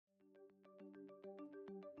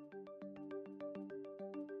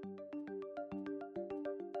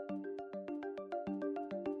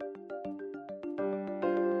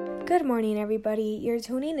Good morning, everybody. You're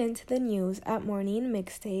tuning into the news at Morning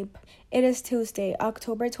Mixtape. It is Tuesday,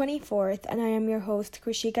 October 24th, and I am your host,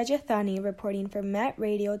 Krishika Jethani, reporting for Met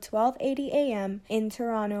Radio 1280 AM in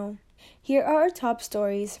Toronto. Here are our top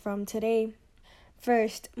stories from today.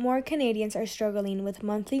 First, more Canadians are struggling with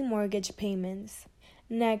monthly mortgage payments.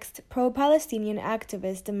 Next, pro-Palestinian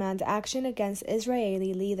activists demand action against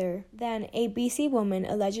Israeli leader. Then, a BC woman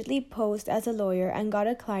allegedly posed as a lawyer and got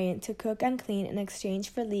a client to cook and clean in exchange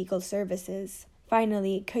for legal services.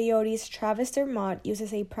 Finally, Coyote's Travis Dermott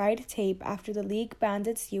uses a pride tape after the league banned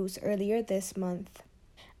its use earlier this month.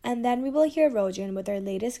 And then we will hear Rogene with our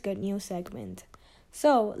latest good news segment.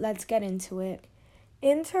 So, let's get into it.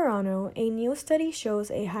 In Toronto, a new study shows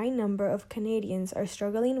a high number of Canadians are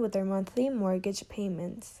struggling with their monthly mortgage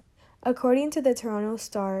payments. According to the Toronto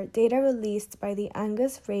Star, data released by the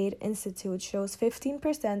Angus Reid Institute shows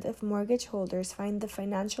 15% of mortgage holders find the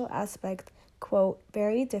financial aspect, quote,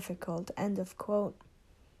 very difficult, end of quote.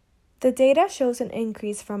 The data shows an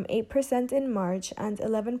increase from 8% in March and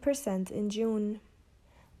 11% in June.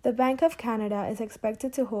 The Bank of Canada is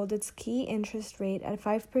expected to hold its key interest rate at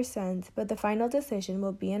 5%, but the final decision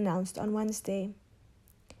will be announced on Wednesday.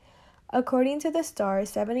 According to the Star,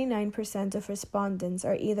 79% of respondents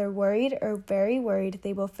are either worried or very worried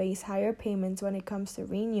they will face higher payments when it comes to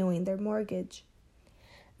renewing their mortgage.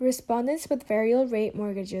 Respondents with variable rate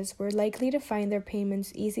mortgages were likely to find their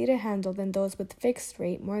payments easy to handle than those with fixed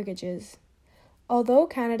rate mortgages. Although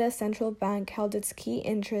Canada's central bank held its key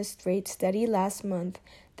interest rate steady last month,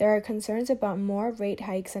 there are concerns about more rate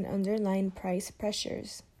hikes and underlying price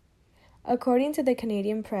pressures. According to the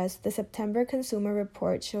Canadian press, the September consumer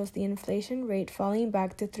report shows the inflation rate falling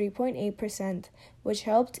back to 3.8%, which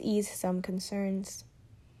helped ease some concerns.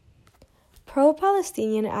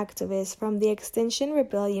 Pro-Palestinian activists from the Extinction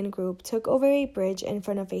Rebellion group took over a bridge in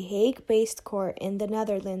front of a Hague-based court in the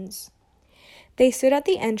Netherlands. They stood at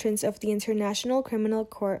the entrance of the International Criminal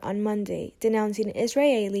Court on Monday, denouncing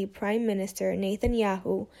Israeli Prime Minister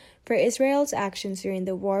Netanyahu for Israel's actions during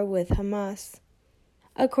the war with Hamas.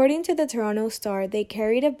 According to the Toronto Star, they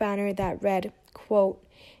carried a banner that read, quote,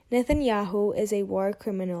 Netanyahu is a war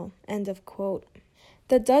criminal, end of quote.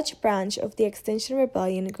 The Dutch branch of the Extinction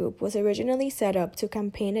Rebellion group was originally set up to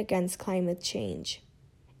campaign against climate change.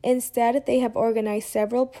 Instead, they have organized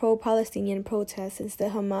several pro-Palestinian protests since the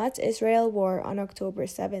Hamas-Israel war on October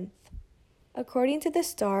 7th. According to the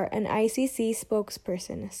Star, an ICC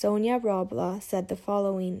spokesperson, Sonia Robla, said the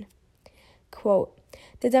following, quote,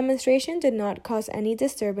 the demonstration did not cause any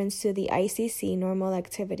disturbance to the ICC normal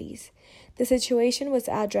activities. The situation was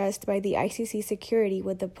addressed by the ICC security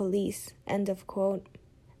with the police, end of quote.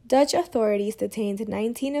 Dutch authorities detained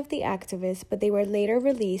 19 of the activists, but they were later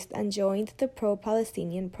released and joined the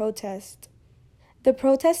pro-Palestinian protest. The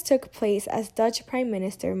protest took place as Dutch Prime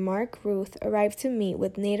Minister Mark Rutte arrived to meet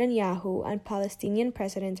with Netanyahu and Palestinian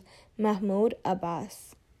President Mahmoud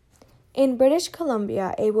Abbas. In British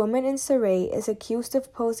Columbia, a woman in Surrey is accused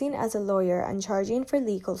of posing as a lawyer and charging for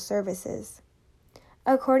legal services.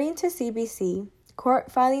 According to CBC,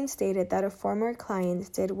 court filing stated that a former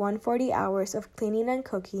client did 140 hours of cleaning and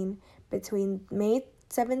cooking between May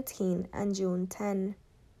 17 and June 10.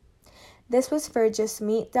 This was for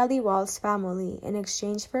Jasmeet Dhaliwal's family in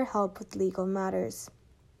exchange for help with legal matters.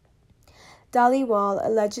 Dhaliwal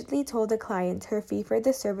allegedly told the client her fee for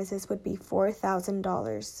the services would be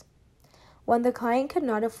 $4,000. When the client could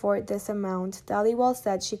not afford this amount, Dhaliwal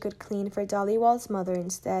said she could clean for Dhaliwal's mother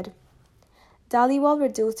instead. Dhaliwal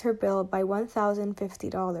reduced her bill by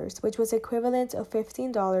 $1,050, which was equivalent of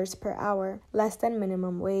 $15 per hour, less than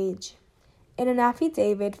minimum wage. In an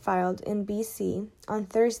affidavit filed in BC on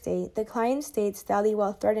Thursday, the client states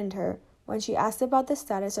Dhaliwal threatened her when she asked about the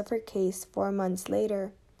status of her case 4 months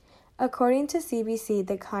later. According to CBC,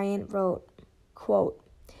 the client wrote, quote,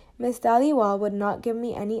 Ms. Dhaliwal would not give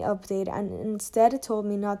me any update and instead told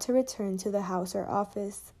me not to return to the house or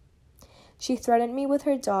office. She threatened me with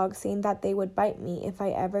her dog, saying that they would bite me if I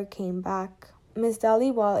ever came back. Ms.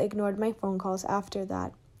 Dhaliwal ignored my phone calls after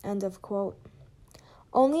that, end of quote.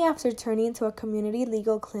 Only after turning to a community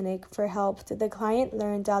legal clinic for help did the client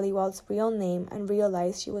learn Dhaliwal's real name and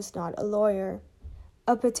realize she was not a lawyer.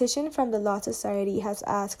 A petition from the Law Society has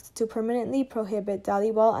asked to permanently prohibit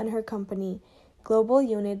Dhaliwal and her company, Global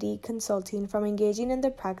Unity Consulting, from engaging in the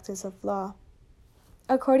practice of law.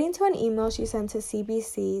 According to an email she sent to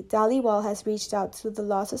CBC, Dhaliwal has reached out to the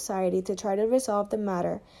Law Society to try to resolve the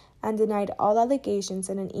matter and denied all allegations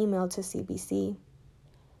in an email to CBC.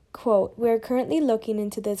 Quote, we are currently looking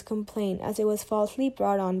into this complaint as it was falsely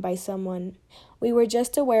brought on by someone. We were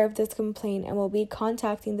just aware of this complaint and will be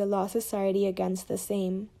contacting the Law Society against the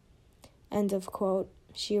same. End of quote.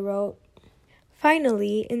 she wrote.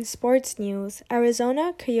 Finally, in sports news,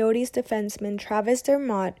 Arizona Coyotes defenseman Travis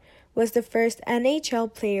Dermott was the first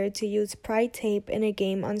NHL player to use pride tape in a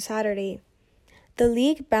game on Saturday. The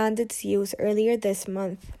league banned its use earlier this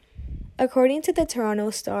month. According to the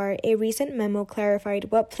Toronto Star, a recent memo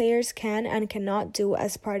clarified what players can and cannot do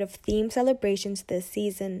as part of themed celebrations this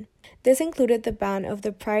season. This included the ban of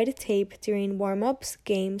the pride tape during warm-ups,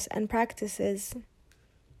 games, and practices.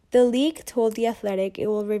 The league told The Athletic it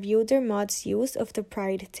will review Dermott's use of the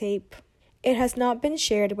pride tape. It has not been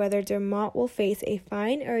shared whether Dermott will face a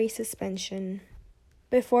fine or a suspension.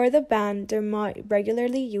 Before the ban, Dermott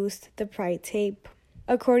regularly used the pride tape.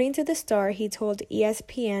 According to the Star, he told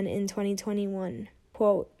ESPN in 2021,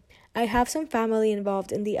 quote, "I have some family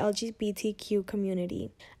involved in the LGBTQ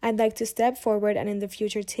community. I'd like to step forward and in the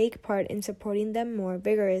future take part in supporting them more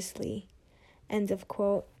vigorously." End of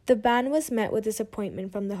quote. The ban was met with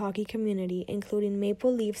disappointment from the hockey community, including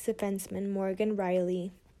Maple Leafs defenseman Morgan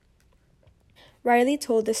Rielly. Rielly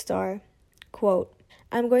told the Star, quote,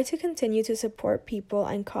 "I'm going to continue to support people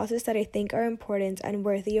and causes that I think are important and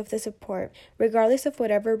worthy of the support, regardless of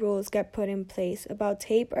whatever rules get put in place about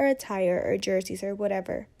tape or attire or jerseys or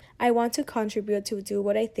whatever. I want to contribute to do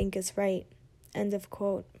what I think is right." End of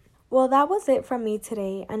quote. Well, that was it from me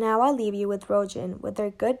today, and now I'll leave you with Rogene with their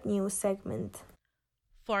Good News segment.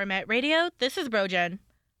 For Met Radio, this is Rogene.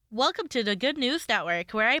 Welcome to the Good News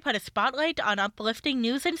Network, where I put a spotlight on uplifting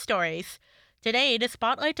news and stories. Today, the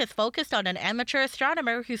spotlight is focused on an amateur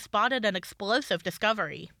astronomer who spotted an explosive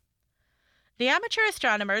discovery. The amateur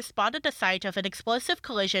astronomer spotted the site of an explosive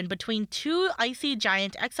collision between two icy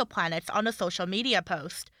giant exoplanets on a social media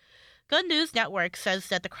post. Good News Network says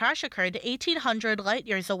that the crash occurred 1,800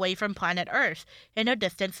 light-years away from planet Earth in a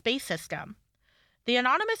distant space system. The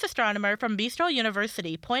anonymous astronomer from Bristol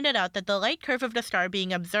University pointed out that the light curve of the star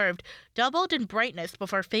being observed doubled in brightness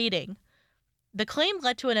before fading. The claim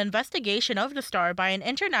led to an investigation of the star by an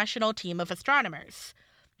international team of astronomers.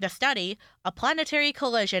 The study, A Planetary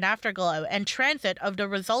Collision Afterglow and Transit of the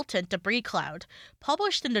Resultant Debris Cloud,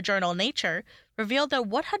 published in the journal Nature, revealed that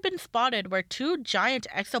what had been spotted were two giant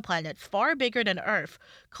exoplanets far bigger than Earth,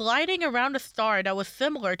 colliding around a star that was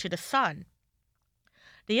similar to the Sun.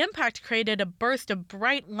 The impact created a burst of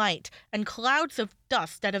bright light and clouds of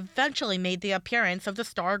dust that eventually made the appearance of the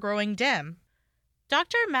star growing dim.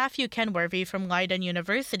 Dr. Matthew Kenworthy from Leiden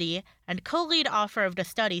University and co-lead author of the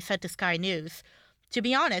study said to Sky News, "To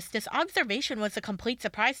be honest, this observation was a complete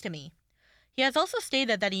surprise to me." He has also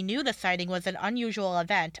stated that he knew the sighting was an unusual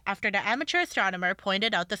event after the amateur astronomer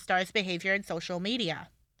pointed out the star's behavior in social media.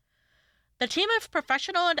 The team of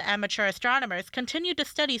professional and amateur astronomers continued to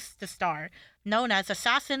study the star, known as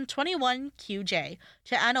Assassin 21QJ,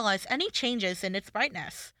 to analyze any changes in its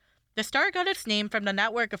brightness. The star got its name from the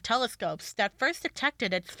network of telescopes that first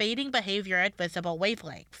detected its fading behavior at visible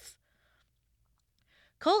wavelengths.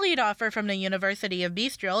 Co-lead author from the University of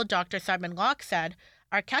Bristol, Dr. Simon Locke, said,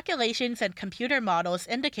 "Our calculations and computer models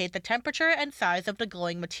indicate the temperature and size of the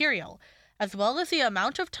glowing material, as well as the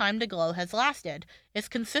amount of time the glow has lasted, is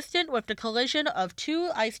consistent with the collision of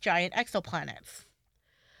two ice giant exoplanets."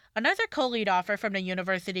 Another co-lead author from the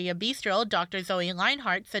University of Bristol, Dr. Zoe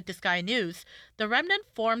Leinhardt, said to Sky News, "The remnant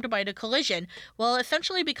formed by the collision will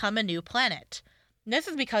essentially become a new planet. This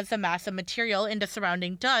is because the mass of material in the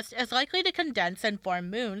surrounding dust is likely to condense and form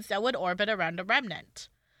moons that would orbit around the remnant."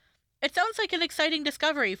 It sounds like an exciting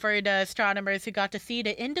discovery for the astronomers who got to see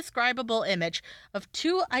the indescribable image of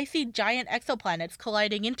two icy giant exoplanets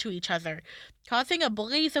colliding into each other, causing a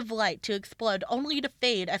blaze of light to explode only to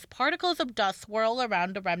fade as particles of dust swirl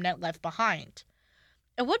around the remnant left behind.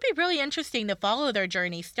 It would be really interesting to follow their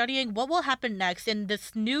journey, studying what will happen next in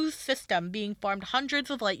this new system being formed hundreds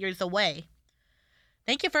of light years away.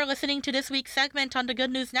 Thank you for listening to this week's segment on the Good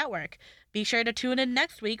News Network. Be sure to tune in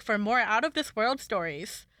next week for more out-of-this-world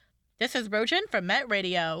stories. This is Rogene from Met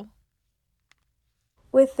Radio.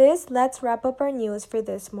 With this, let's wrap up our news for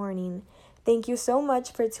this morning. Thank you so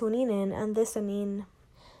much for tuning in and listening.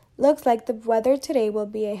 Looks like the weather today will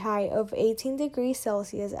be a high of 18 degrees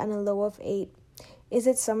Celsius and a low of 8. Is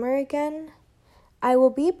it summer again? I will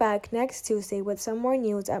be back next Tuesday with some more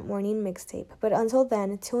news at Morning Mixtape, but until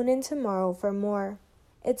then, tune in tomorrow for more.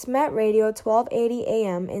 It's Met Radio 1280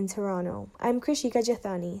 AM in Toronto. I'm Krishika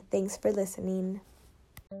Jethani. Thanks for listening.